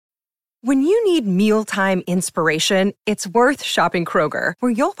When you need mealtime inspiration, it's worth shopping Kroger,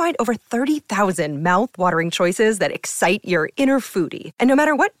 where you'll find over 30,000 mouth-watering choices that excite your inner foodie. And no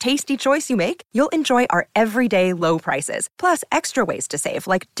matter what tasty choice you make, you'll enjoy our everyday low prices, plus extra ways to save,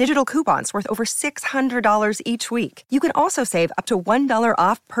 like digital coupons worth over $600 each week. You can also save up to $1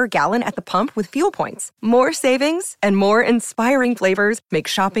 off per gallon at the pump with fuel points. More savings and more inspiring flavors make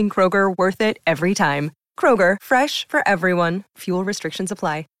shopping Kroger worth it every time. Kroger, fresh for everyone. Fuel restrictions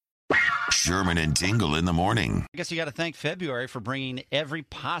apply. Sherman and Tingle in the morning. I guess you got to thank February for bringing every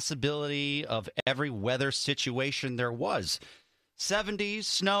possibility of every weather situation there was. 70s,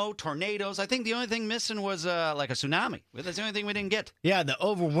 snow, tornadoes. I think the only thing missing was like a tsunami. That's the only thing we didn't get. Yeah, the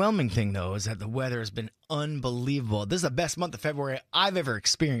overwhelming thing, though, is that the weather has been unbelievable. This is the best month of February I've ever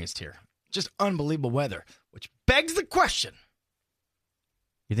experienced here. Just unbelievable weather, which begs the question.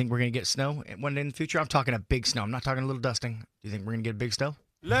 You think we're going to get snow one day in the future? I'm talking a big snow. I'm not talking a little dusting. Do you think we're going to get a big snow?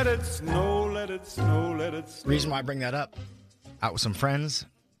 Let it snow, let it snow, let it snow. Reason why I bring that up, out with some friends,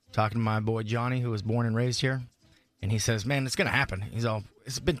 talking to my boy Johnny, who was born and raised here, and he says, man, it's going to happen. He's all,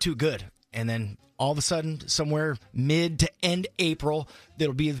 it's been too good. And then all of a sudden, somewhere mid to end April,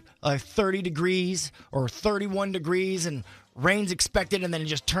 there'll be 30 degrees or 31 degrees, and rain's expected, and then it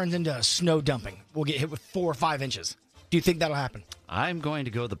just turns into snow dumping. We'll get hit with 4 or 5 inches. Do you think that'll happen? I'm going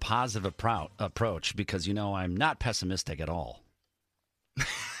to go the positive approach because, you know, I'm not pessimistic at all.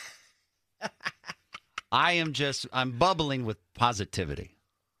 I'm bubbling with positivity.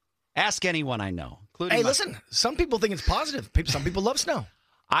 Ask anyone I know, including Hey, listen, some people think it's positive. Some people love snow.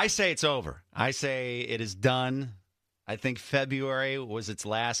 I say it's over. I say it is done. I think February was its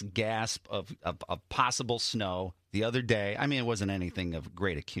last gasp of possible snow the other day. I mean, it wasn't anything of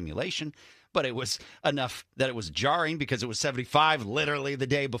great accumulation, but it was enough that it was jarring because it was 75 literally the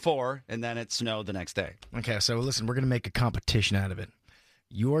day before, and then it snowed the next day. Okay, so listen, we're going to make a competition out of it.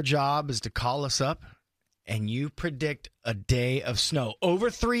 Your job is to call us up, and you predict a day of snow over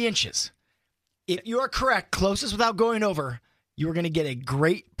 3 inches. If you are correct, closest without going over, you are going to get a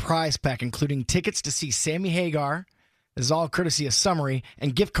great prize pack, including tickets to see Sammy Hagar. This is all courtesy of Summary,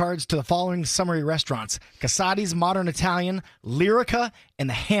 and gift cards to the following Summary restaurants: Casati's Modern Italian, Lyrica, and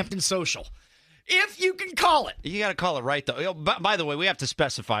the Hampton Social. If you can call it. You got to call it right, though. You know, by the way, we have to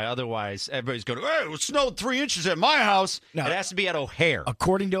specify. Otherwise, everybody's going, hey, it snowed 3 inches at my house. No, it has to be at O'Hare.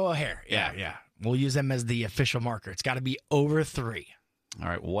 According to O'Hare. Yeah. We'll use them as the official marker. It's got to be over 3. All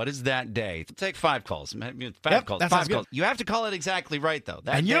right, what is that day? Take 5 calls. 5 calls. That 5 sounds calls. You have to call it exactly right, though.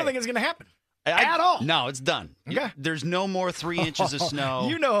 And you don't think it's going to happen at all? No, it's done. Okay. There's no more 3 inches of snow.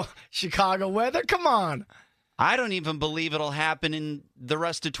 You know Chicago weather. Come on. I don't even believe it'll happen in the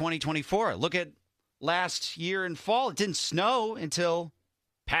rest of 2024. Look at last year in fall. It didn't snow until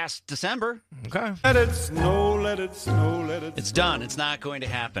past December. Okay. Let it snow, let it snow, let it It's done. It's not going to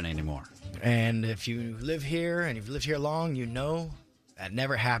happen anymore. And if you live here and you've lived here long, you know that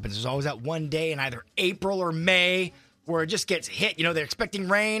never happens. There's always that one day in either April or May where it just gets hit. You know, they're expecting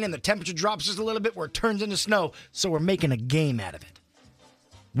rain and the temperature drops just a little bit where it turns into snow. So we're making a game out of it.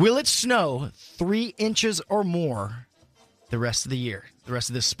 Will it snow 3 inches or more the rest of the year, the rest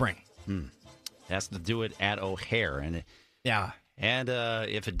of this spring? Has to do it at O'Hare. And Yeah. And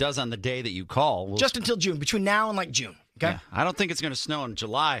if it does on the day that you call. We'll just until June, between now and like June. Okay. Yeah, I don't think it's going to snow in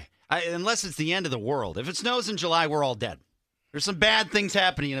July, unless it's the end of the world. If it snows in July, we're all dead. There's some bad things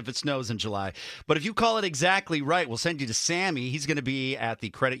happening if it snows in July. But if you call it exactly right, we'll send you to Sammy. He's going to be at the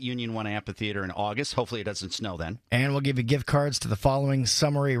Credit Union One Amphitheater in August. Hopefully it doesn't snow then. And we'll give you gift cards to the following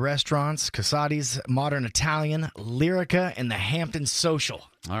Summary restaurants: Casati's Modern Italian, Lyrica, and the Hampton Social.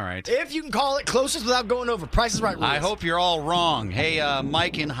 All right. If you can call it closest without going over. Price is right rules. I hope you're all wrong. Hey,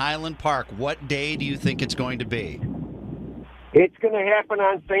 Mike in Highland Park, what day do you think it's going to be? It's going to happen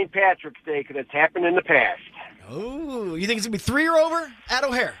on St. Patrick's Day because it's happened in the past. Oh, you think it's going to be 3 or over at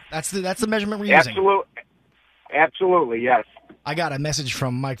O'Hare? That's the measurement we're using. Absolutely, yes. I got a message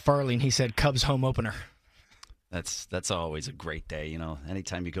from Mike Farley, and he said Cubs home opener. That's always a great day, you know.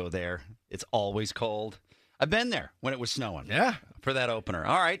 Anytime you go there, it's always cold. I've been there when it was snowing. Yeah. For that opener.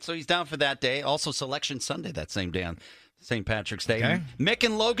 All right, so he's down for that day. Also, Selection Sunday that same day on St. Patrick's Day. Okay. Mick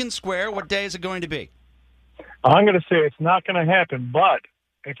in Logan Square, what day is it going to be? I'm going to say it's not going to happen, but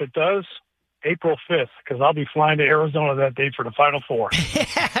if it does, April 5th, because I'll be flying to Arizona that day for the Final Four.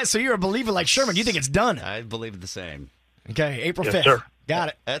 So you're a believer like Sherman. You think it's done. I believe the same. Okay, April 5th. Yes, sir. Got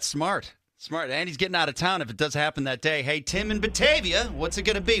it. That's smart. Smart. And he's getting out of town if it does happen that day. Hey, Tim in Batavia, what's it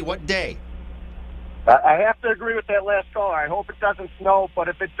going to be? What day? I have to agree with that last caller. I hope it doesn't snow, but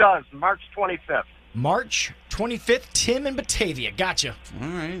if it does, March 25th. March 25th, Tim in Batavia. Gotcha. All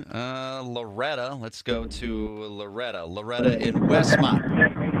right. Loretta. Let's go to Loretta. Loretta in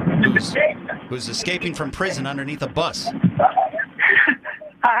Westmont. who's escaping from prison underneath a bus.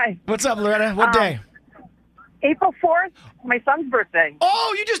 Hi. What's up, Loretta? What day? April 4th, my son's birthday.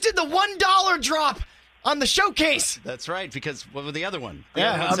 Oh, you just did the $1 drop on the showcase. That's right, because what was the other one? The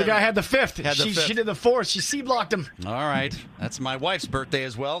other guy had the 5th. Had the She 5th. did the 4th. She C-blocked him. All right. That's my wife's birthday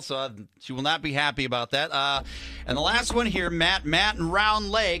as well, so she will not be happy about that. And the last one here, Matt in Round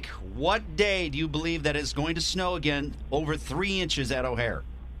Lake. What day do you believe that it's going to snow again over 3 inches at O'Hare?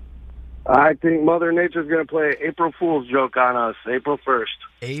 I think Mother Nature's going to play April Fool's joke on us, April 1st.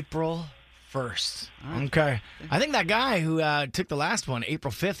 April 1st. Okay. I think that guy who took the last one,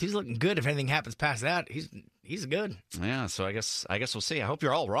 April 5th, he's looking good. If anything happens past that, he's good. Yeah, so I guess we'll see. I hope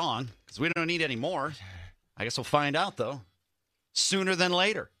you're all wrong, because we don't need any more. I guess we'll find out, though, sooner than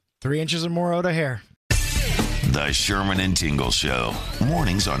later. 3 inches or more out of hair. The Sherman and Tingle Show.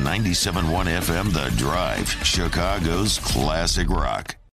 Mornings on 97.1 FM The Drive, Chicago's classic rock.